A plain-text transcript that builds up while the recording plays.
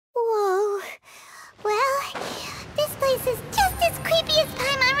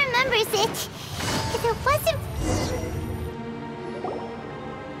it. If it wasn't...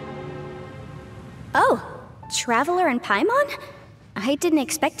 Oh, Traveler and Paimon? I didn't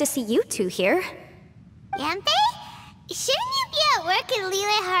expect to see you two here. Yanfei? Shouldn't you be at work in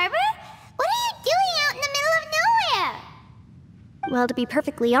Liyue Harbor? What are you doing out in the middle of nowhere? Well, to be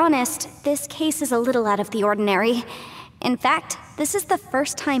perfectly honest, this case is a little out of the ordinary. In fact, this is the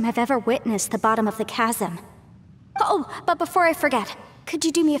first time I've ever witnessed the bottom of the chasm. Oh, but before I forget, could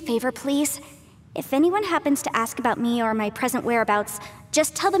you do me a favor, please? If anyone happens to ask about me or my present whereabouts,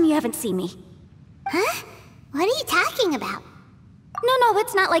 just tell them you haven't seen me. Huh? What are you talking about? No,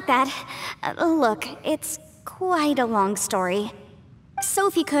 it's not like that. Look, it's quite a long story. So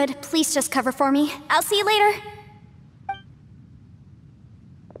if you could, please just cover for me. I'll see you later.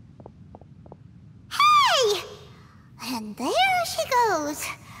 Hey! And there she goes.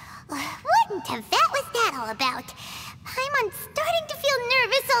 What in Teyvat was that all about? Paimon's starting to feel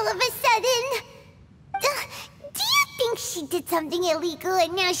nervous all of a sudden. Do you think she did something illegal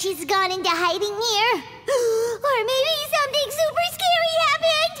and now she's gone into hiding here? Or maybe something super scary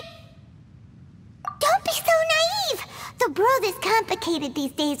happened? Don't be so naive! The world is complicated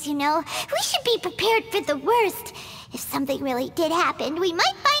these days, you know. We should be prepared for the worst. If something really did happen, we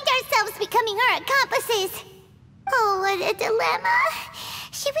might find ourselves becoming her accomplices. Oh, what a dilemma.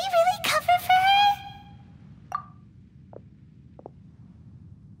 Should we really cover for her?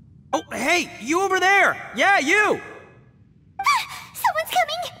 Oh, hey, you over there! Yeah, you! Someone's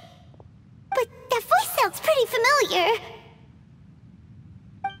coming! But that voice sounds pretty familiar.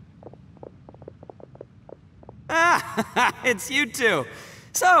 Ah, it's you two.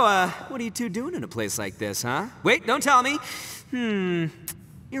 So, what are you two doing in a place like this, huh? Wait, don't tell me.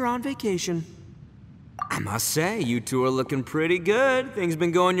 You're on vacation. I must say, you two are looking pretty good. Things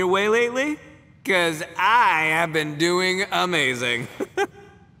been going your way lately? 'Cause I have been doing amazing.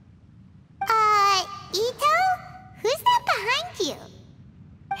 ITTO? Who's that behind you?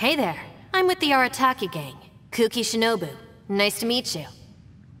 Hey there, I'm with the Arataki gang. KUKI Shinobu. Nice to meet you.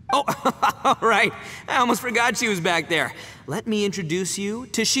 Oh, all right. I almost forgot she was back there. Let me introduce you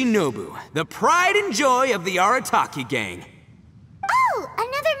to Shinobu, the pride and joy of the Arataki gang. Oh,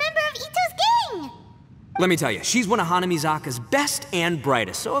 another member of Itto's gang! Let me tell you, she's one of Hanamizaka's best and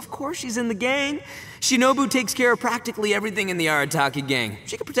brightest, so of course she's in the gang. Shinobu takes care of practically everything in the Arataki gang.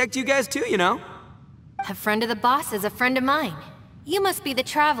 She can protect you guys too, you know. A friend of the boss is a friend of mine. You must be the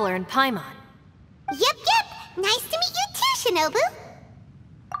Traveler in Paimon. Yep. Nice to meet you too, Shinobu.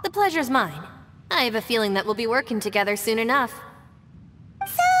 The pleasure's mine. I have a feeling that we'll be working together soon enough.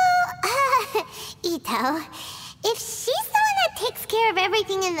 So, Itto, if she's the one that takes care of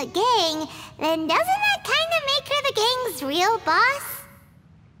everything in the gang, then doesn't that kind of make her the gang's real boss?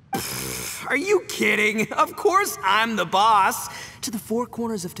 Are you kidding? Of course I'm the boss. To the four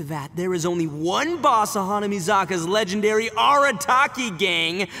corners of Teyvat, there is only one boss of Hanamizaka's legendary Arataki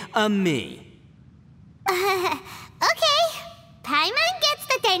gang, me. Okay. Paimon gets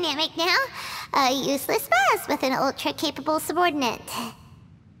the dynamic now. A useless boss with an ultra-capable subordinate.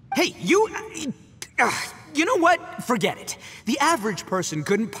 Hey, you know what? Forget it. The average person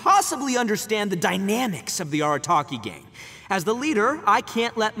couldn't possibly understand the dynamics of the Arataki gang. As the leader, I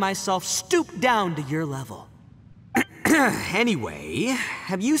can't let myself stoop down to your level. Anyway,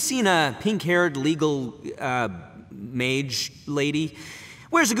 have you seen a pink-haired legal, mage lady?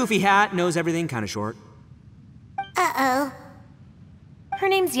 Wears a goofy hat, knows everything, kinda short. Uh-oh. Her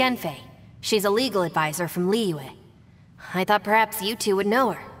name's Yanfei. She's a legal advisor from Liyue. I thought perhaps you two would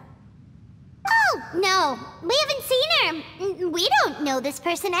know her. Oh, no. We haven't seen her. We don't know this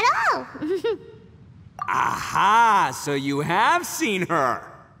person at all. Aha! So you have seen her!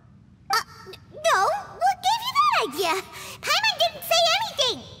 No. What gave you that idea? Paimon didn't say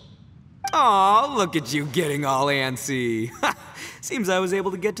anything. Aw, look at you getting all antsy. Seems I was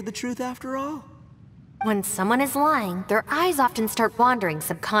able to get to the truth after all. When someone is lying, their eyes often start wandering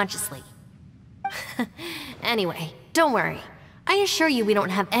subconsciously. Anyway, don't worry. I assure you we don't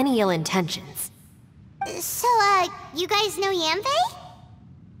have any ill intentions. So, you guys know Yanfei?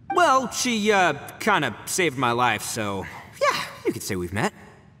 Well, she, kinda saved my life, so... yeah, you could say we've met.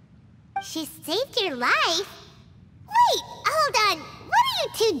 She saved your life? Wait, hold on. What are you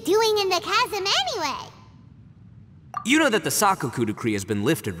two doing in the chasm anyway? You know that the Sakoku decree has been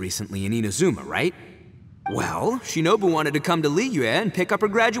lifted recently in Inazuma, right? Well, Shinobu wanted to come to Liyue and pick up her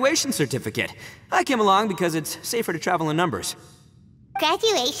graduation certificate. I came along because it's safer to travel in numbers.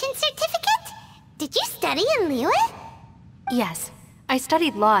 Graduation certificate? Did you study in Liyue? Yes, I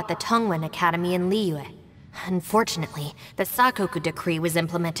studied law at the Tongwen Academy in Liyue. Unfortunately, the Sakoku decree was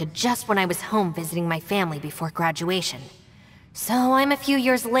implemented just when I was home visiting my family before graduation. So I'm a few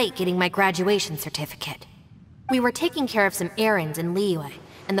years late getting my graduation certificate. We were taking care of some errands in Liyue,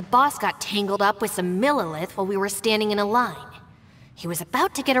 and the boss got tangled up with some Millilith while we were standing in a line. He was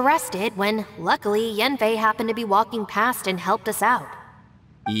about to get arrested when, luckily, Yanfei happened to be walking past and helped us out.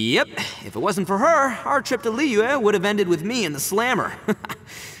 Yep, if it wasn't for her, our trip to Liyue would have ended with me in the slammer.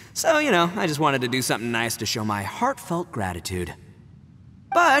 So, you know, I just wanted to do something nice to show my heartfelt gratitude.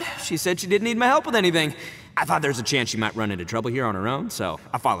 But she said she didn't need my help with anything. I thought there's a chance she might run into trouble here on her own, so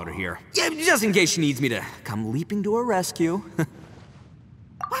I followed her here. Yeah, just in case she needs me to come leaping to her rescue.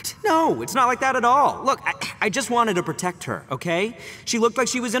 What? No, it's not like that at all. Look, I just wanted to protect her, okay? She looked like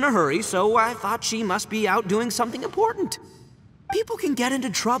she was in a hurry, so I thought she must be out doing something important. People can get into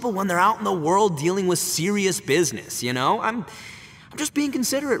trouble when they're out in the world dealing with serious business, you know? I'm just being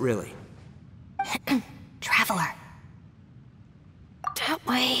considerate, really. Traveler. That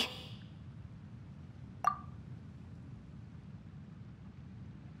way.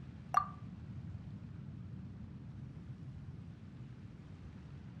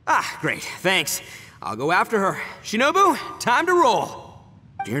 Ah, great, thanks. I'll go after her. Shinobu, time to roll.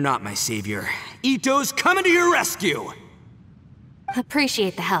 Fear not, my savior. ITTO's coming to your rescue.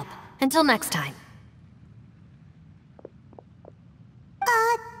 Appreciate the help. Until next time.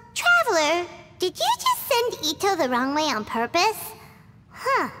 Traveler, did you just send ITTO the wrong way on purpose?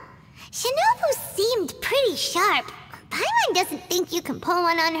 Huh. Shinobu seemed pretty sharp. Paimon doesn't think you can pull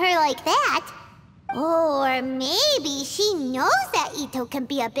one on her like that. Or maybe she knows that ITTO can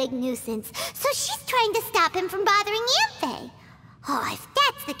be a big nuisance, so she's trying to stop him from bothering Yanfei. Oh, if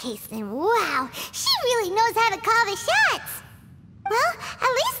that's the case, then wow, she really knows how to call the shots. Well,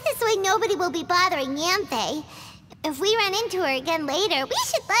 at least this way nobody will be bothering Yanfei. If we run into her again later, we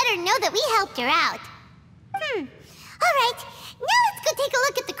should let her know that we helped her out. Alright, now let's go take a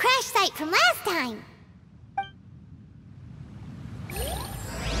look at the crash site from last time.